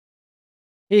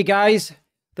Hey guys,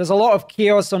 there's a lot of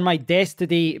chaos on my desk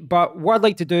today, but what I'd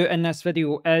like to do in this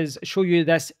video is show you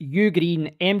this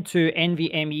UGreen M2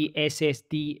 NVMe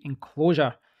SSD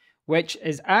enclosure, which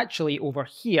is actually over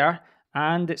here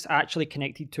and it's actually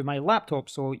connected to my laptop.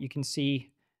 So you can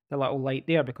see the little light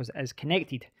there because it is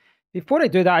connected. Before I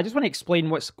do that, I just want to explain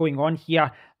what's going on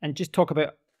here and just talk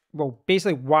about, well,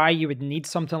 basically why you would need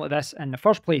something like this in the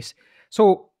first place.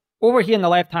 So over here on the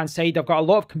left-hand side, I've got a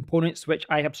lot of components which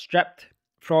I have stripped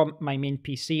from my main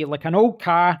PC. Like an old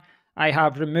car, I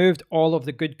have removed all of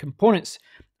the good components.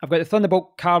 I've got the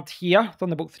Thunderbolt card here,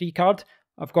 Thunderbolt 3 card.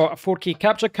 I've got a 4K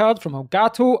capture card from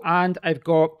Elgato, and I've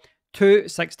got two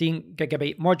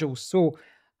 16GB modules. So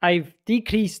I've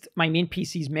decreased my main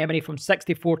PC's memory from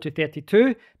 64 to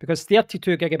 32 because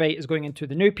 32GB is going into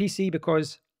the new PC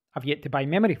because I've yet to buy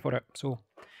memory for it. So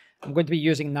I'm going to be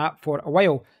using that for a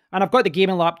while. And I've got the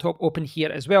gaming laptop open here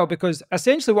as well because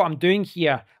essentially what I'm doing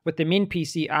here with the main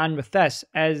PC and with this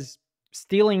is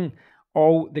stealing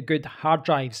all the good hard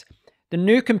drives. The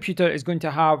new computer is going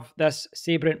to have this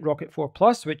Sabrent Rocket 4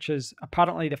 Plus, which is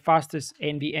apparently the fastest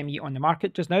NVMe on the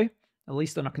market just now, at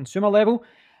least on a consumer level.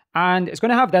 And it's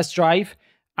going to have this drive,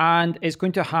 and it's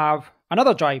going to have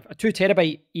another drive, a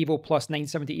 2TB Evo Plus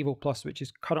 970 Evo Plus, which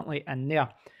is currently in there.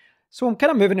 So I'm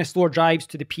kind of moving the slower drives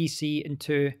to the PC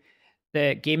into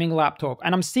the gaming laptop.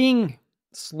 And I'm seeing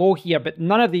slow here, but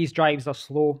none of these drives are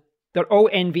slow. They're all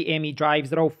NVMe drives.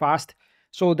 They're all fast.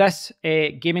 So this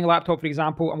gaming laptop, for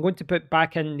example, I'm going to put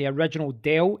back in the original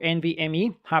Dell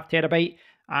NVMe, 0.5 terabyte,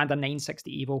 and a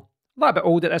 960 Evo. A little bit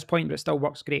old at this point, but it still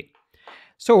works great.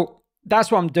 So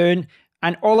that's what I'm doing.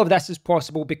 And all of this is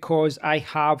possible because I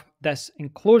have this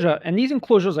enclosure. And these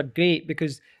enclosures are great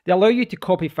because they allow you to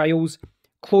copy files,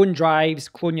 clone drives,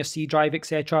 clone your C drive,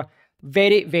 etc.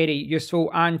 Very, very useful.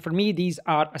 And for me, these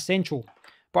are essential.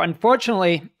 But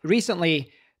unfortunately,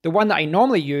 recently, the one that I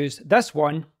normally use, this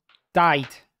one, died.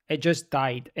 It just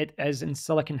died. It is in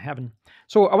silicon heaven.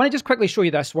 So I want to just quickly show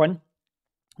you this one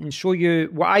and show you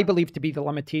what I believe to be the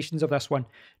limitations of this one.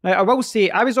 Now, I will say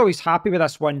I was always happy with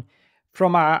this one.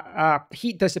 From a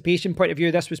heat dissipation point of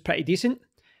view, this was pretty decent,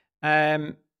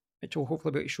 which will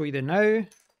hopefully be able to show you there now.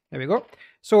 There we go.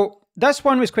 So this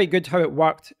one was quite good how it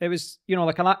worked. It was, you know,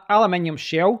 like an aluminium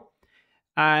shell,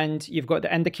 and you've got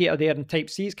the indicator there in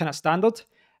Type-C. It's kind of standard,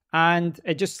 and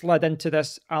it just slid into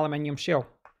this aluminium shell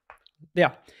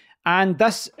there. And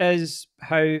this is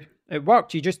how it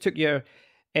worked. You just took your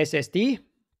SSD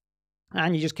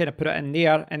and you just kind of put it in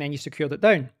there, and then you secured it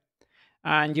down.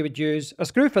 And you would use a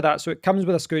screw for that. So it comes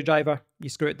with a screwdriver, you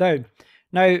screw it down.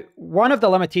 Now, one of the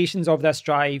limitations of this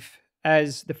drive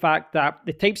is the fact that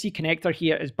the Type-C connector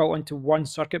here is built into one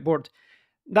circuit board.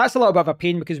 That's a little bit of a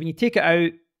pain because when you take it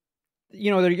out, you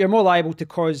know, you're more liable to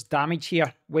cause damage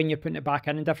here when you're putting it back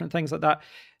in and different things like that.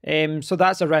 So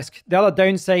that's a risk. The other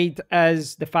downside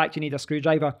is the fact you need a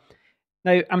screwdriver.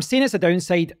 Now, I'm saying it's a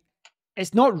downside.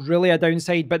 It's not really a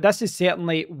downside, but this is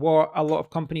certainly what a lot of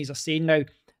companies are saying now.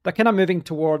 They're kind of moving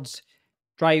towards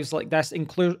drives like this,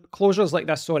 enclosures like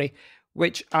this, sorry,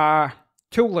 which are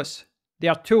toolless. They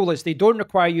are toolless. They don't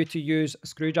require you to use a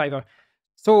screwdriver.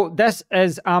 So this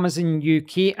is Amazon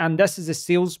UK, and this is the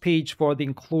sales page for the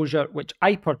enclosure which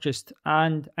I purchased.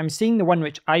 And I'm seeing the one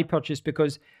which I purchased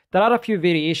because there are a few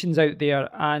variations out there,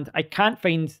 and I can't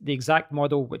find the exact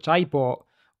model which I bought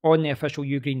on the official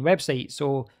UGreen website.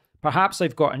 So perhaps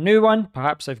I've got a new one,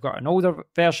 perhaps I've got an older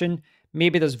version.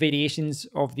 Maybe there's variations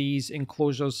of these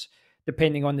enclosures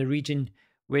depending on the region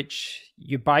which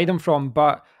you buy them from,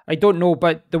 but I don't know.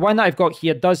 But the one that I've got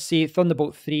here does say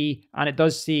Thunderbolt 3, and it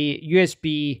does say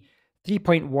USB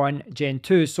 3.1 Gen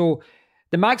 2. So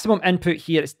the maximum input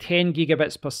here is 10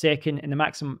 gigabits per second, and the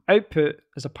maximum output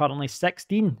is apparently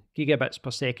 16 gigabits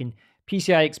per second.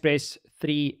 PCI Express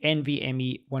 3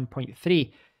 NVMe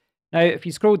 1.3. Now, if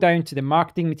you scroll down to the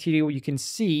marketing material, you can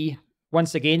see,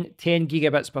 once again, 10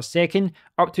 gigabits per second,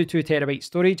 up to 2 terabyte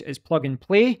storage is plug and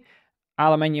play,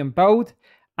 aluminium build.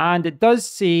 And it does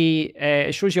say,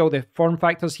 it shows you all the form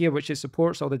factors here, which it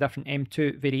supports all the different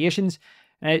M2 variations.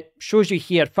 And it shows you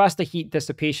here, faster heat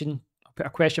dissipation. I'll put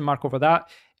a question mark over that.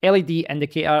 LED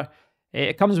indicator.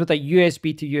 It comes with a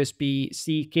USB to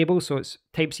USB-C cable, so it's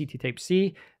Type-C to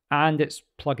Type-C, and it's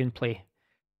plug and play.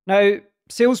 Now,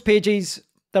 sales pages,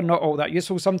 they're not all that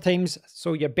useful sometimes,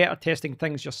 so you're better testing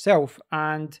things yourself.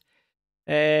 And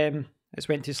it's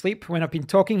went to sleep when I've been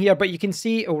talking here, but you can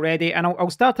see already, and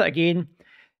I'll start it again.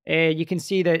 You can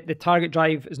see that the target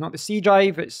drive is not the C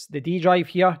drive, it's the D drive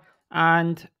here.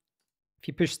 And if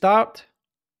you push start,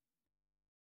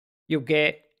 you'll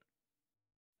get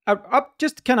up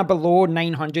just kind of below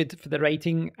 900 for the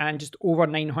writing and just over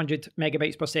 900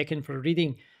 megabytes per second for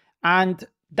reading. And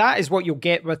that is what you'll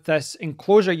get with this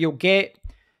enclosure. You'll get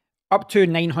up to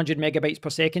 900 megabytes per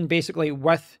second, basically,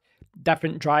 with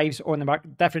different drives on the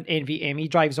market, different NVMe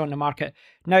drives on the market.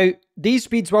 Now, these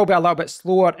speeds will be a little bit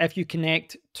slower if you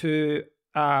connect to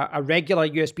a regular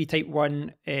USB Type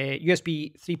 1,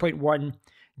 USB 3.1,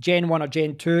 Gen 1 or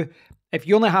Gen 2. If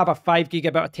you only have a 5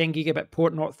 gigabit or 10 gigabit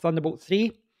port, not Thunderbolt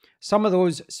 3, some of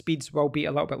those speeds will be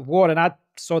a little bit lower, and I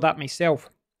saw that myself.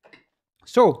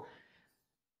 So,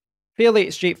 fairly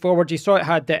straightforward. You saw it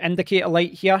had the indicator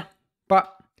light here,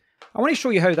 but I want to show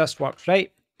you how this works,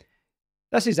 right?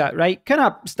 This is it, right? Kind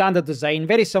of standard design,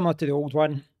 very similar to the old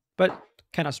one, but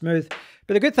kind of smooth.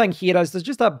 But the good thing here is there's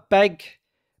just a big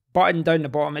button down the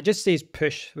bottom. It just says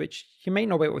push, which you might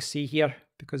not be able to see here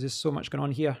because there's so much going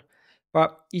on here.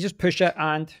 But you just push it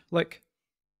and look,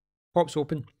 pops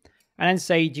open. And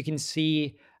inside you can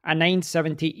see a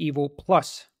 970 Evo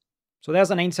Plus. So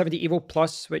there's a 970 Evo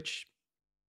Plus, which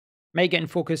might get in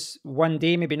focus one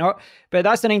day, maybe not. But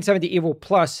that's the 970 Evo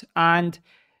Plus, and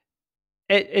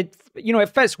it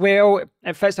fits well.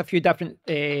 It fits a few different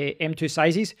M2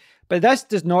 sizes, but this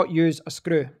does not use a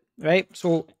screw, right?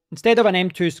 So instead of an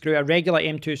M2 screw, a regular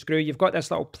M2 screw, you've got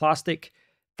this little plastic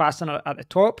fastener at the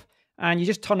top, and you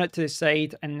just turn it to the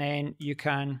side, and then you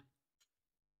can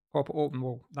pop it open.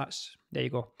 Well, there you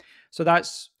go. So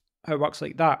that's how it works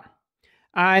like that.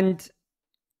 And,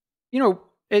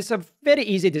 it's a very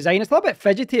easy design. It's a little bit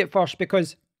fidgety at first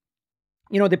because,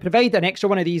 they provide an extra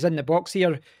one of these in the box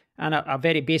here and a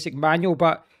very basic manual,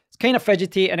 but it's kind of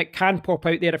fidgety and it can pop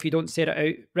out there if you don't set it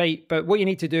out right. But what you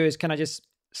need to do is kind of just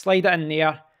slide it in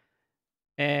there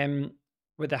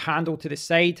with the handle to the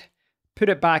side, put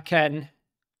it back in,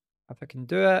 if I can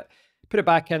do it, put it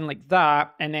back in like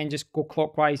that, and then just go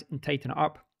clockwise and tighten it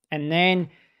up. And then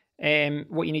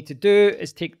what you need to do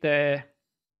is take the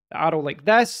arrow like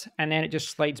this, and then it just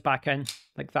slides back in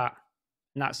like that,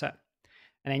 and that's it.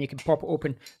 And then you can pop it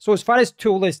open. So as far as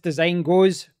toolless design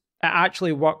goes, it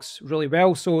actually works really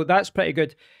well, so that's pretty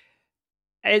good.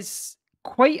 It's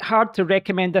quite hard to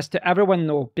recommend this to everyone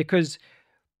though, because,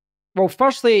 well,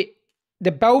 firstly,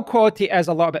 the build quality is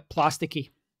a little bit plasticky.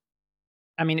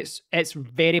 I mean, it's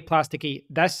very plasticky.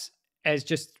 This is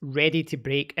just ready to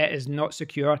break. It is not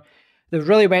secure. They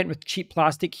really went with cheap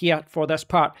plastic here for this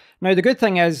part. Now, the good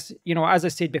thing is, as I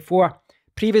said before,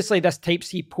 previously this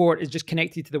Type-C port is just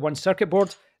connected to the one circuit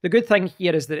board. The good thing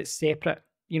here is that it's separate.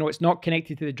 It's not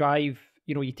connected to the drive.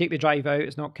 You take the drive out,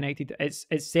 it's not connected. It's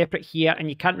separate here, and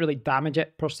you can't really damage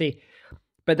it per se.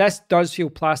 But this does feel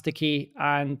plasticky,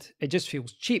 and it just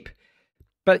feels cheap.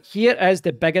 But here is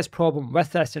the biggest problem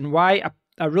with this, and why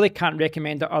I really can't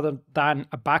recommend it other than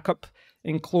a backup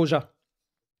enclosure.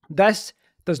 This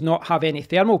does not have any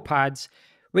thermal pads,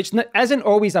 which isn't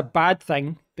always a bad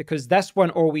thing because this one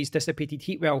always dissipated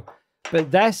heat well, but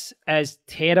this is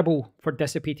terrible for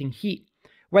dissipating heat.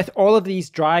 With all of these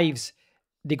drives,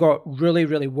 they got really,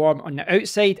 really warm on the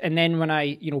outside, and then when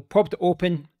I, popped it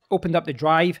open, opened up the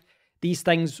drive, these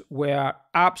things were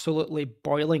absolutely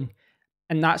boiling,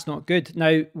 and that's not good.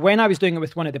 Now, when I was doing it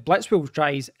with one of the Blitzwolf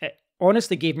drives, it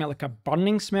honestly gave me like a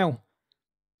burning smell.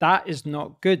 That is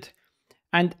not good.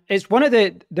 And it's one of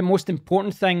the most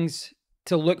important things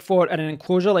to look for in an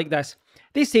enclosure like this.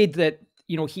 They said that,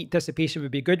 heat dissipation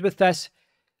would be good with this,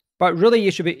 but really you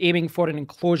should be aiming for an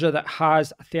enclosure that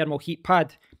has a thermal heat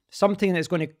pad, something that's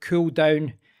going to cool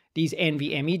down these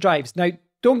NVMe drives. Now,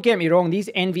 don't get me wrong, these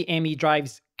NVMe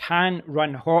drives can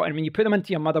run hot, and when you put them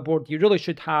into your motherboard, you really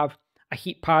should have a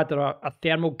heat pad or a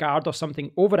thermal guard or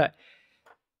something over it.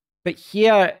 But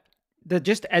here, there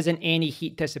just isn't any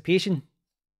heat dissipation.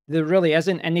 There really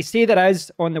isn't. And they say there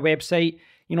is on the website.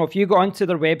 If you go onto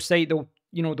their website,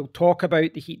 they'll talk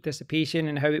about the heat dissipation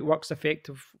and how it works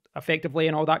effectively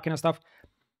and all that kind of stuff.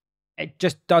 It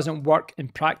just doesn't work in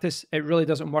practice. It really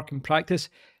doesn't work in practice.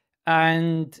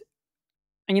 And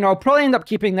I'll probably end up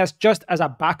keeping this just as a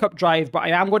backup drive, but I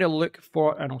am going to look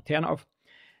for an alternative.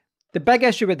 The big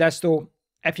issue with this though,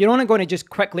 if you're only going to just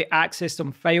quickly access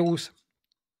some files,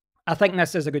 I think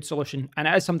this is a good solution, and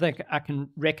it is something I can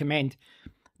recommend.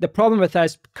 The problem with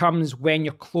this comes when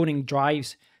you're cloning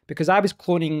drives, because I was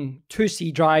cloning 2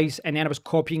 C drives and then I was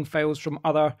copying files from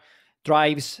other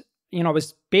drives. I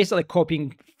was basically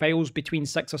copying files between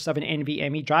 6 or 7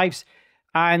 NVMe drives.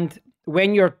 And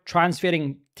when you're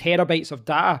transferring terabytes of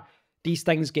data, these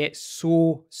things get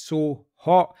so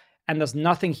hot, and there's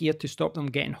nothing here to stop them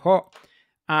getting hot.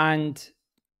 And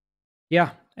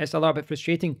yeah, it's a little bit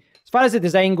frustrating. As far as the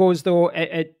design goes though,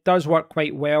 it does work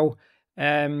quite well.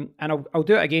 And I'll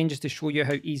do it again just to show you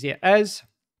how easy it is.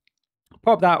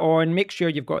 Pop that on, make sure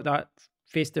you've got that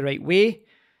faced the right way,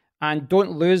 and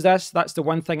don't lose this. That's the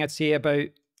one thing I'd say about,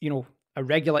 a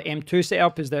regular M2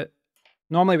 setup is that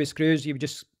normally with screws, you would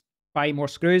just buy more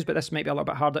screws, but this might be a little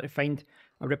bit harder to find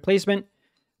a replacement.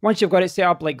 Once you've got it set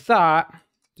up like that,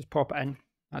 just pop it in.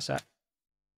 That's it.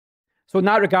 So in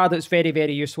that regard, it's very,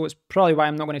 very useful. It's probably why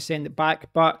I'm not going to send it back,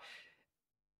 but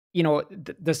you know,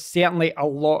 there's certainly a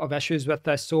lot of issues with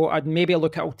this. So I'd maybe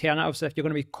look at alternatives if you're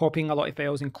going to be copying a lot of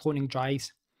files and cloning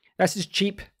drives. This is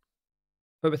cheap,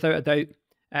 but without a doubt,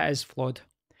 it is flawed.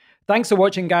 Thanks for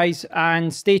watching, guys,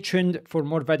 and stay tuned for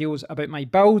more videos about my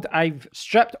build. I've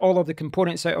stripped all of the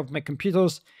components out of my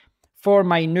computers for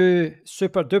my new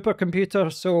super duper computer,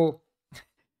 so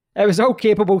it was all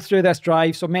capable through this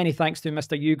drive, so many thanks to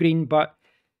Mr. UGreen. But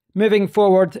moving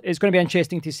forward, it's going to be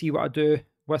interesting to see what I do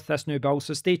with this new build,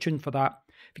 so stay tuned for that.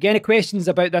 If you get any questions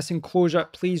about this enclosure,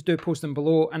 please do post them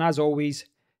below, and as always,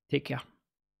 take care.